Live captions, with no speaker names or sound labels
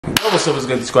What's up, what's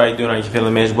good, squad? How you doing? How you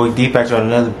feeling, man? It's your boy D back on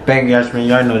another banger, man.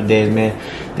 Y'all know the days, man.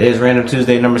 Today is Random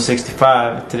Tuesday number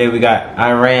 65. Today we got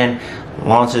Iran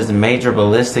launches a major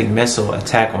ballistic missile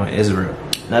attack on Israel.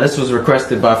 Now this was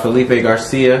requested by Felipe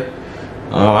Garcia.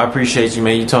 I appreciate you,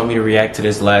 man. You told me to react to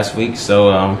this last week,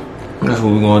 so that's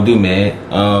what we're gonna do,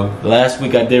 man. Last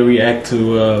week I did react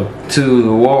to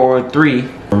World War III.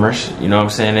 You know what I'm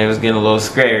saying? It was getting a little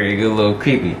scary, a little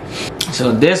creepy.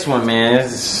 So this one, man, it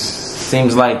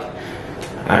seems like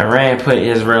Iran put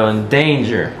Israel in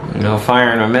danger. You know,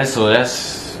 firing a missile.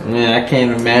 That's, man, I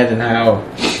can't imagine how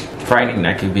frightening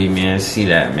that could be, man. See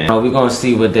that, man. We're gonna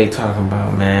see what they talking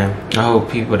about, man. I hope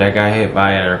people that got hit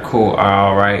by it are cool, are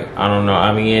all right. I don't know.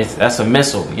 I mean, that's a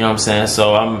missile. You know what I'm saying?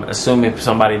 So I'm assuming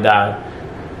somebody died.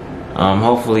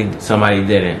 Hopefully somebody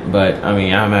didn't, but I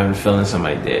mean, I'm having a feeling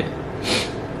somebody did.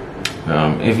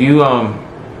 If you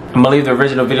I'm gonna leave the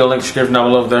original video link in the description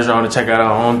down below if there's one to check out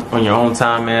on your own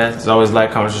time, man. As always,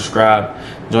 like, comment, subscribe,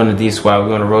 join the D squad.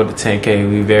 We're on the road to 10K.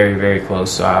 We're very, very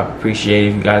close. So I appreciate it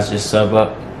if you guys just sub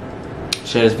up,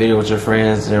 share this video with your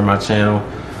friends. They're my channel.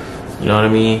 You know what I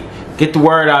mean? Get the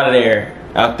word out there.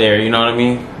 You know what I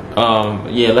mean?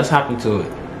 Yeah, let's hop into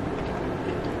it.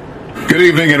 Good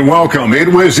evening and welcome. It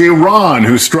was Iran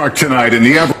who struck tonight in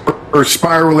the ever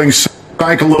spiraling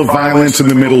cycle of violence in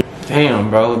the Middle East. Damn,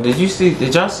 bro. Did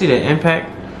y'all see the impact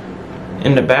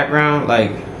in the background?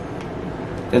 Like,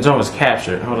 the drone was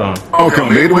captured. Hold on.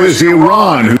 Welcome. It was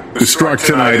Iran who struck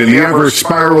tonight in the ever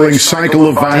spiraling cycle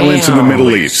of violence in the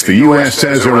Middle East. The U.S.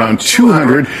 says around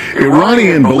 200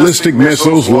 Iranian ballistic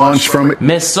missiles launched from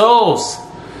missiles.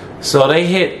 So they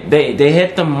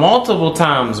hit them multiple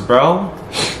times, bro.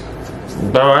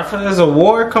 Bro, I feel there's a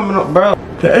war coming up, bro.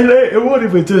 It wasn't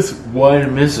even just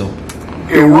one missile.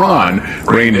 Iran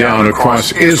rained down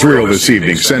across Israel this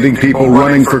evening, sending people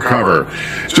running for cover.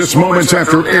 Just moments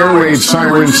after air raid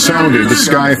sirens sounded, the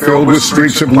sky filled with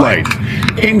streaks of light.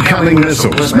 Incoming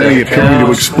missiles, many appearing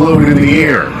to explode in the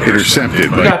air,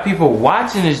 intercepted by... You got people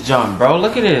watching this jump, bro.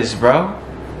 Look at this, bro.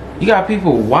 You got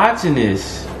people watching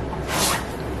this.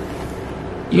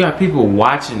 You got people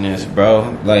watching this,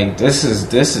 bro. Like, this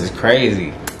is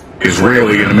crazy.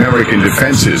 Israeli and American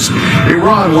defenses.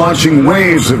 Iran launching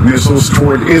waves of missiles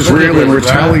toward Israel in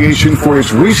retaliation for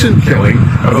its recent killing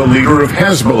of the leader of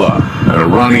Hezbollah, an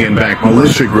Iranian-backed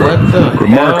militia group.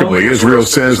 Remarkably, Israel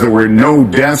says there were no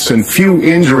deaths and few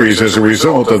injuries as a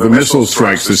result of the missile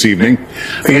strikes this evening.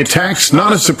 The attack's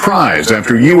not a surprise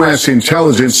after U.S.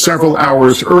 intelligence several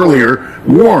hours earlier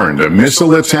warned a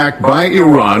missile attack by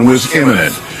Iran was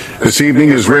imminent. This evening,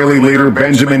 Israeli leader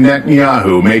Benjamin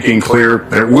Netanyahu making clear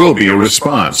there will be a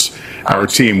response. Our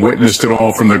team witnessed it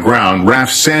all from the ground.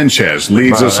 Raf Sanchez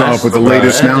leads us off with the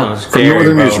latest now from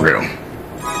northern Israel.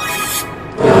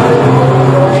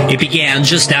 It began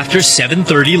just after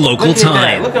 7:30 local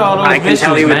time. I can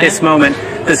tell you at this moment,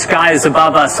 the skies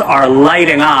above us are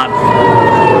lighting up.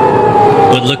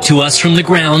 What looked to us from the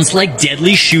grounds like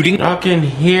deadly shooting. Y'all can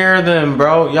hear them,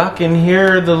 bro. Y'all can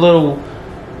hear the little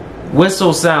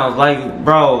whistle sounds, like,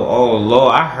 bro, oh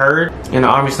Lord, I heard in the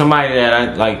army somebody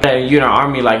that you're in the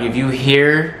army, like if you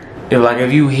hear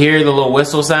the little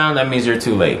whistle sound, that means you're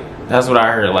too late. That's what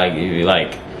I heard. Like,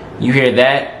 if you hear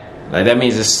that, like, that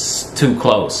means it's too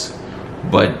close.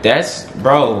 But that's,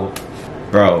 bro,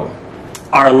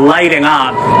 are lighting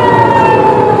up.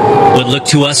 What looked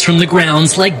to us from the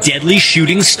grounds like deadly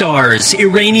shooting stars,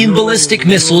 Iranian ballistic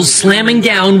missiles slamming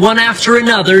down one after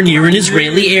another near an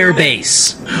Israeli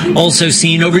airbase. Also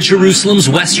seen over Jerusalem's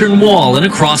western wall and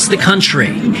across the country.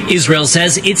 Israel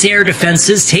says its air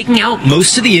defenses taking out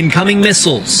most of the incoming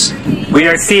missiles. We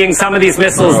are seeing some of these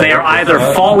missiles, they are either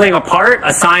falling apart,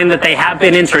 a sign that they have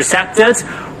been intercepted,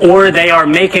 or they are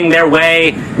making their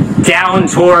way down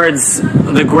towards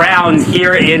the ground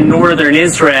here in northern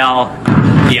Israel.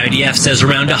 The IDF says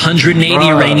around 180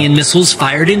 Iranian missiles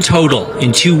fired in total,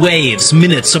 in 2 waves,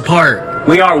 minutes apart.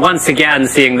 We are once again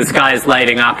seeing the skies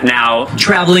lighting up now.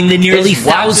 Traveling the nearly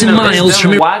 1,000 miles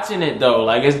from... watching it, though.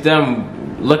 Like, it's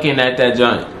them looking at that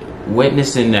junk,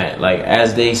 witnessing that, like,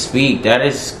 as they speak. That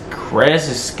is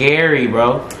scary,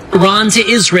 bro. Iran to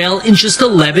Israel in just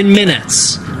 11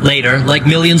 minutes. Later, like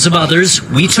millions of others,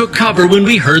 we took cover when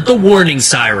we heard the warning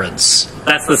sirens.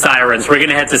 That's the sirens. We're going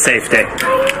to head to safety.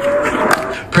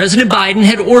 President Biden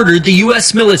had ordered the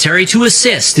U.S. military to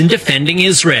assist in defending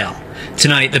Israel.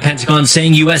 Tonight, the Pentagon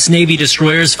saying U.S. Navy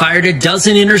destroyers fired a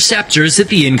dozen interceptors at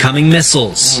the incoming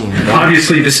missiles.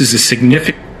 Obviously, this is a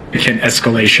significant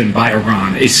escalation by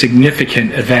Iran, a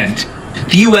significant event.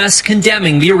 The U.S.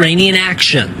 condemning the Iranian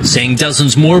action, saying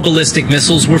dozens more ballistic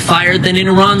missiles were fired than in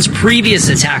Iran's previous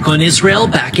attack on Israel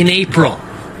back in April.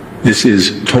 This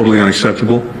is totally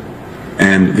unacceptable.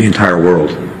 and the entire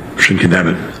world should condemn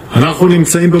it. The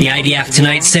IDF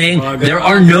tonight saying there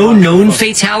are no known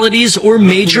fatalities or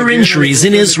major injuries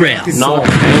in Israel. No,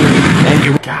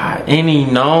 God, any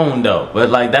known though, but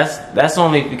like that's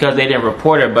only because they didn't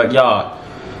report it. But y'all,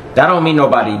 that don't mean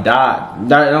nobody died.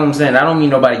 That, you know what I'm saying? That don't mean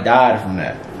nobody died from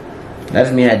that. That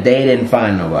doesn't mean that they didn't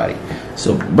find nobody.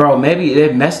 So, bro, maybe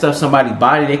they messed up somebody's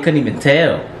body. They couldn't even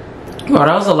tell. Bro,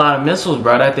 that was a lot of missiles,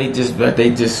 bro. That they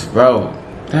just, bro,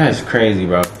 that is crazy,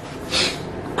 bro.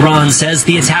 Iran says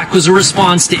the attack was a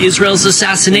response to Israel's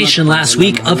assassination last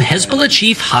week of Hezbollah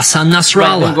chief Hassan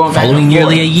Nasrallah, following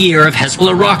nearly a year of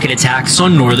Hezbollah rocket attacks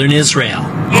on northern Israel.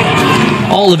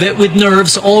 All of it with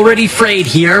nerves already frayed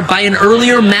here by an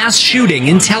earlier mass shooting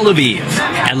in Tel Aviv.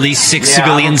 At least 6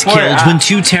 civilians killed when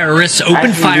 2 terrorists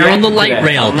opened fire on the light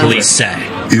rail, police say.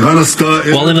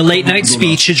 While in a late-night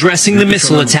speech addressing the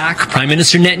missile attack, Prime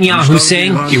Minister Netanyahu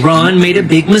saying Iran made a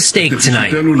big mistake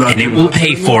tonight, and it will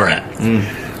pay for it.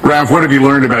 Ralph, what have you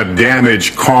learned about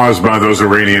damage caused by those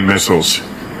Iranian missiles?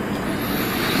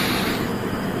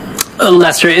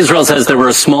 Lester, Israel says there were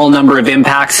a small number of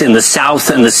impacts in the south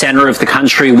and the center of the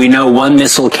country. We know 1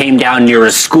 missile came down near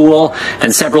a school,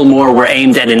 and several more were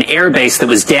aimed at an airbase that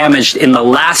was damaged in the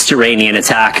last Iranian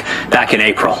attack back in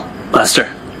April.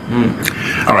 Lester.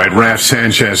 All right, Raf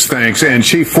Sanchez, thanks. And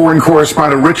Chief Foreign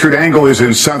Correspondent Richard Engel is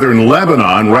in southern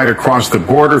Lebanon, right across the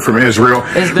border from Israel.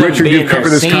 Richard, you've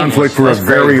covered this conflict for a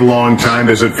very long time.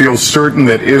 Does it feel certain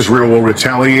that Israel will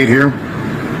retaliate here?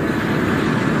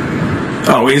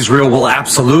 Oh, Israel will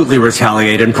absolutely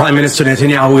retaliate, and Prime Minister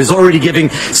Netanyahu is already giving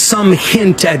some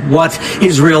hint at what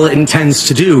Israel intends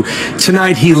to do.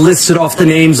 Tonight, he listed off the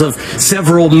names of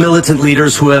several militant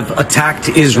leaders who have attacked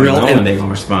Israel. And they're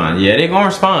gonna respond. Yeah, they're gonna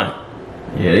respond.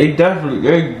 Yeah, they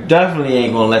definitely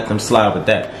ain't gonna let them slide with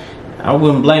that. I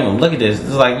wouldn't blame them. Look at this. It's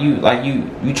like you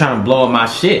trying to blow up my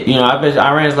shit. You know, I bet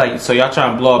Iran's like, so y'all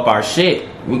trying to blow up our shit.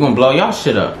 We're gonna blow y'all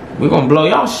shit up. We're gonna blow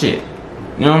y'all shit.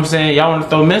 You know what I'm saying? Y'all want to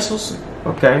throw missiles?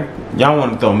 Okay. Y'all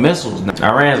want to throw missiles.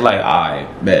 Iran's like,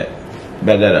 alright, bet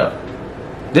that up.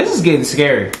 This is getting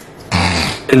scary.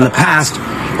 In the past,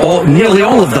 nearly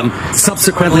all of them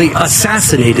subsequently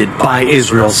assassinated by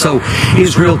Israel. So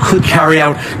Israel could carry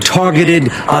out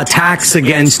targeted attacks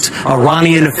against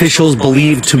Iranian officials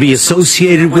believed to be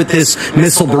associated with this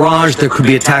missile barrage. There could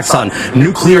be attacks on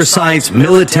nuclear sites,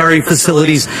 military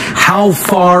facilities. How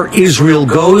far Israel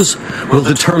goes will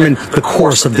determine the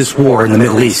course of this war in the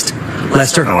Middle East.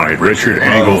 Lester? All right, Richard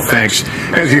Engel, thanks.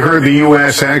 As you heard, the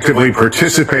U.S. actively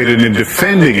participated in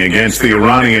defending against the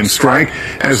Iranian strike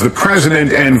as the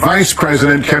president and vice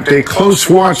president kept a close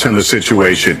watch on the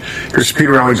situation. Here's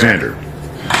Peter Alexander.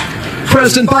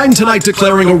 President Biden tonight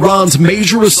declaring Iran's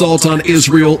major assault on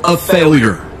Israel a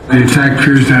failure. The attack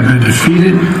appears to have been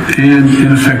defeated and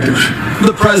ineffective.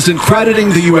 The president crediting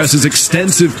the U.S.'s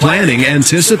extensive planning,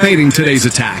 anticipating today's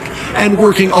attack, and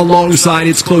working alongside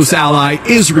its close ally,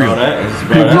 Israel.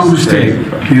 Make no mistake,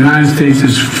 the United States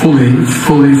is fully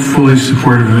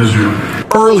supportive of Israel.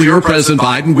 Earlier, President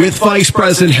Biden with Vice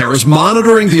President Harris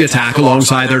monitoring the attack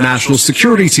alongside their national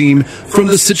security team from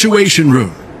the Situation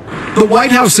Room. The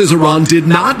White House says Iran did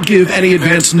not give any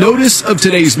advance notice of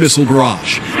today's missile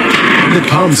barrage. It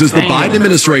comes as the Biden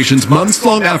administration's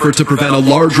months-long effort to prevent a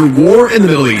larger war in the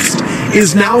Middle East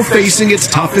is now facing its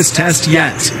toughest test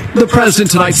yet. The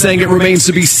president tonight saying it remains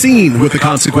to be seen what the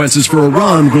consequences for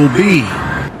Iran will be.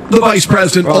 The vice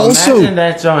president also... Imagine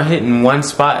that y'all hitting one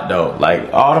spot, though.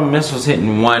 Like, all the missiles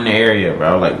hitting one area,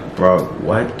 bro. Like, bro,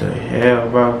 what the hell,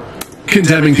 bro?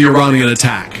 Condemning the Iranian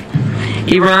attack.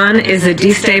 Iran is a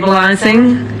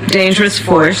destabilizing, dangerous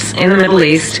force in the Middle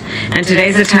East, and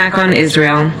today's attack on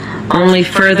Israel only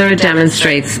further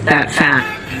demonstrates that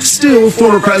fact. Still,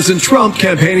 former President Trump,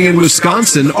 campaigning in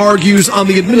Wisconsin, argues on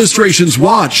the administration's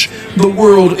watch, the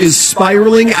world is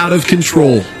spiraling out of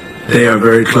control. They are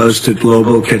very close to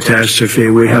global catastrophe.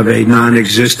 We have a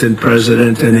non-existent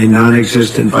president and a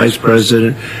non-existent vice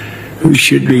president who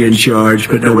should be in charge,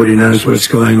 but nobody knows what's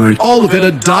going on. All of it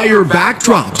a dire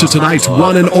backdrop to tonight's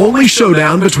one and only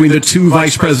showdown between the two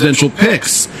vice presidential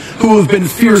picks, who have been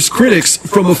fierce critics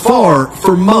from afar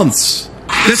for months.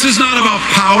 This is not about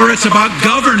power, it's about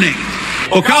governing.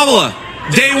 Well, Kamala,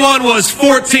 day one was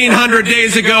 1,400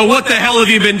 days ago. What the hell have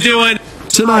you been doing?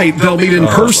 Tonight, they'll meet in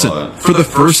person for the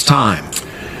first time.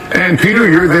 And Peter,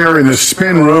 you're there in the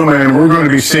spin room, and we're going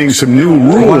to be seeing some new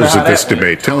rules at this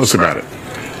debate. Tell us about it.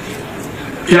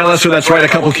 Yeah, Lester, that's right. A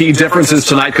couple key differences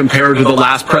tonight compared to the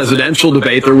last presidential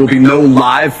debate. There will be no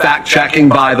live fact-checking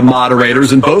by the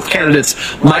moderators, and both candidates'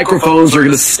 microphones are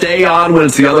going to stay on when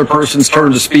it's the other person's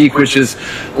turn to speak, which is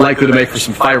likely to make for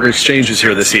some fiery exchanges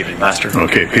here this evening, Lester.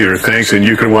 Okay, Peter, thanks. And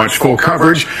you can watch full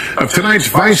coverage of tonight's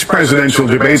vice presidential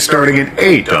debate starting at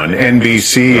 8 on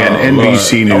NBC and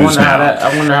NBC News Now.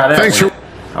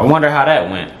 I wonder how that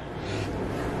went.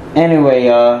 Anyway,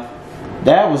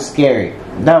 that was scary.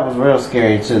 That was real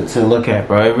scary to look at,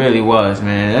 bro. It really was,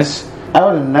 man. I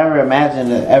would have never imagined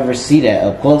to ever see that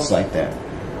up close like that.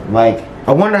 Like,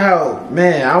 I wonder how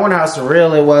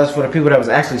surreal it was for the people that was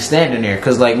actually standing there.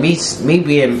 Cause like me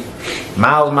being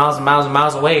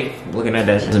miles away looking at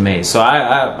that shit was amazing. So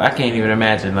I can't even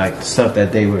imagine like the stuff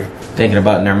that they were thinking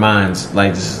about in their minds,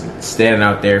 like just standing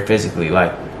out there physically,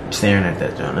 like staring at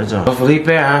that John. So Felipe,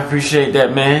 I appreciate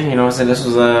that, man. You know what I'm saying?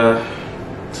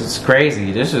 This is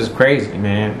crazy. This is crazy,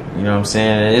 man. You know what I'm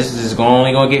saying? This is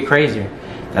only gonna get crazier.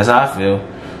 That's how I feel.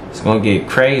 It's gonna get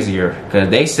crazier because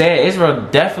they said Israel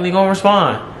definitely gonna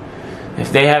respond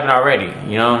if they haven't already.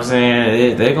 You know what I'm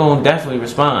saying? They're gonna definitely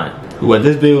respond. What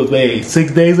this bill was made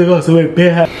 6 days ago, so it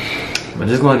been happening. But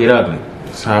it's gonna get ugly.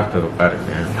 That's how I feel about it,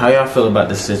 man. How y'all feel about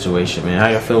this situation, man? How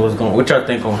y'all feel what y'all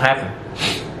think gonna happen?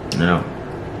 You know,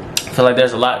 I feel like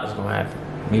there's a lot that's gonna happen.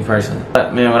 Me personally.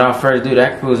 But man, without further ado,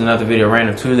 that concludes another video,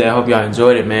 Random Tuesday. I hope y'all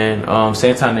enjoyed it, man.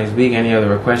 Same time next week. Any other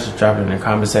requests, just drop it in the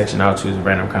comment section. I'll choose a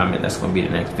random comment. That's gonna be the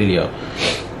next video.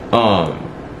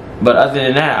 But other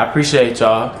than that, I appreciate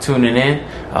y'all tuning in.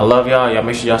 I love y'all. Y'all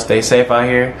make sure y'all stay safe out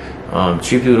here.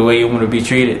 Treat people the way you want to be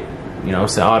treated. You know what I'm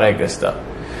saying? All that good stuff.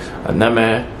 Nah,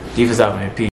 man. Defense out, man.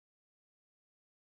 Peace.